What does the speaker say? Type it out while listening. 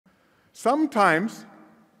Sometimes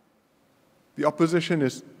the opposition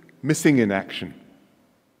is missing in action.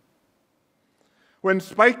 When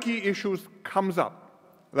spiky issues comes up,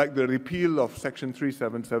 like the repeal of Section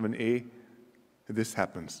 377A, this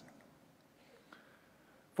happens.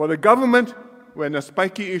 For the government, when a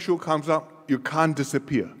spiky issue comes up, you can't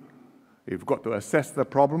disappear. You've got to assess the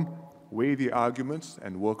problem, weigh the arguments,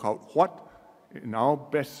 and work out what, in our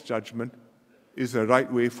best judgment, is the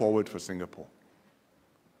right way forward for Singapore.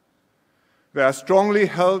 There are strongly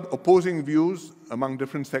held opposing views among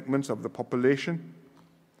different segments of the population,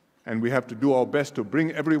 and we have to do our best to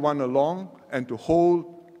bring everyone along and to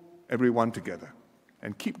hold everyone together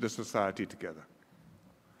and keep the society together.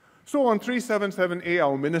 So on 377A,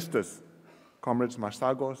 our ministers, Comrades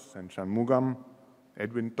Masagos and Shanmugam,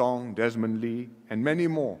 Edwin Tong, Desmond Lee, and many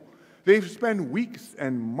more, they've spent weeks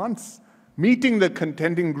and months meeting the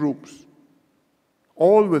contending groups,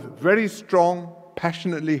 all with very strong,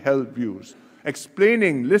 passionately held views,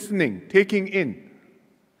 explaining, listening, taking in,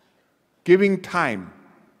 giving time,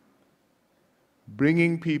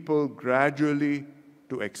 bringing people gradually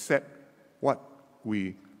to accept what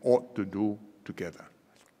we ought to do together.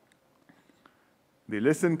 They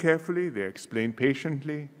listened carefully, they explained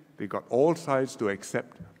patiently, they got all sides to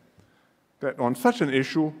accept that on such an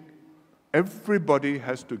issue, everybody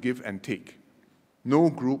has to give and take. No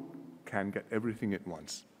group can get everything at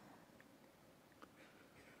once.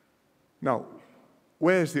 Now,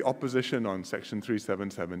 where is the opposition on Section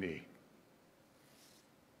 377A?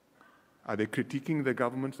 Are they critiquing the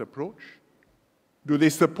government's approach? Do they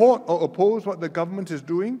support or oppose what the government is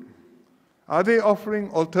doing? Are they offering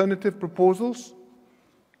alternative proposals?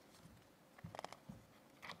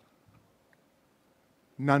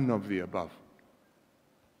 None of the above.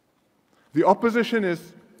 The opposition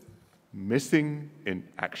is missing in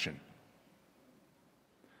action.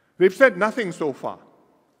 They've said nothing so far.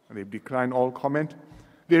 They've declined all comment.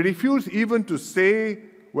 They refuse even to say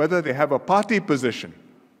whether they have a party position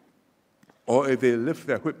or if they lift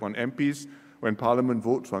their whip on MPs when Parliament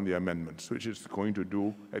votes on the amendments, which it's going to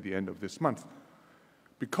do at the end of this month.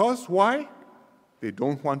 Because why? They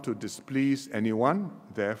don't want to displease anyone,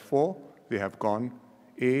 therefore they have gone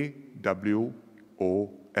AWOL.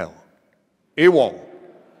 AWOL.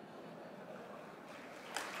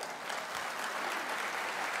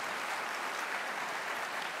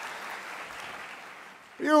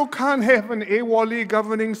 You can't have an AWOL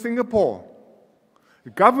governing Singapore.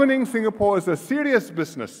 Governing Singapore is a serious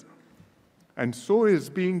business, and so is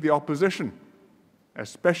being the opposition,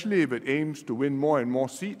 especially if it aims to win more and more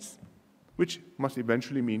seats, which must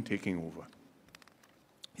eventually mean taking over.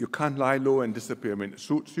 You can't lie low and disappear when it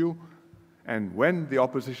suits you, and when the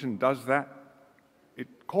opposition does that,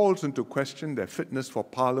 it calls into question their fitness for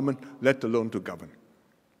Parliament, let alone to govern.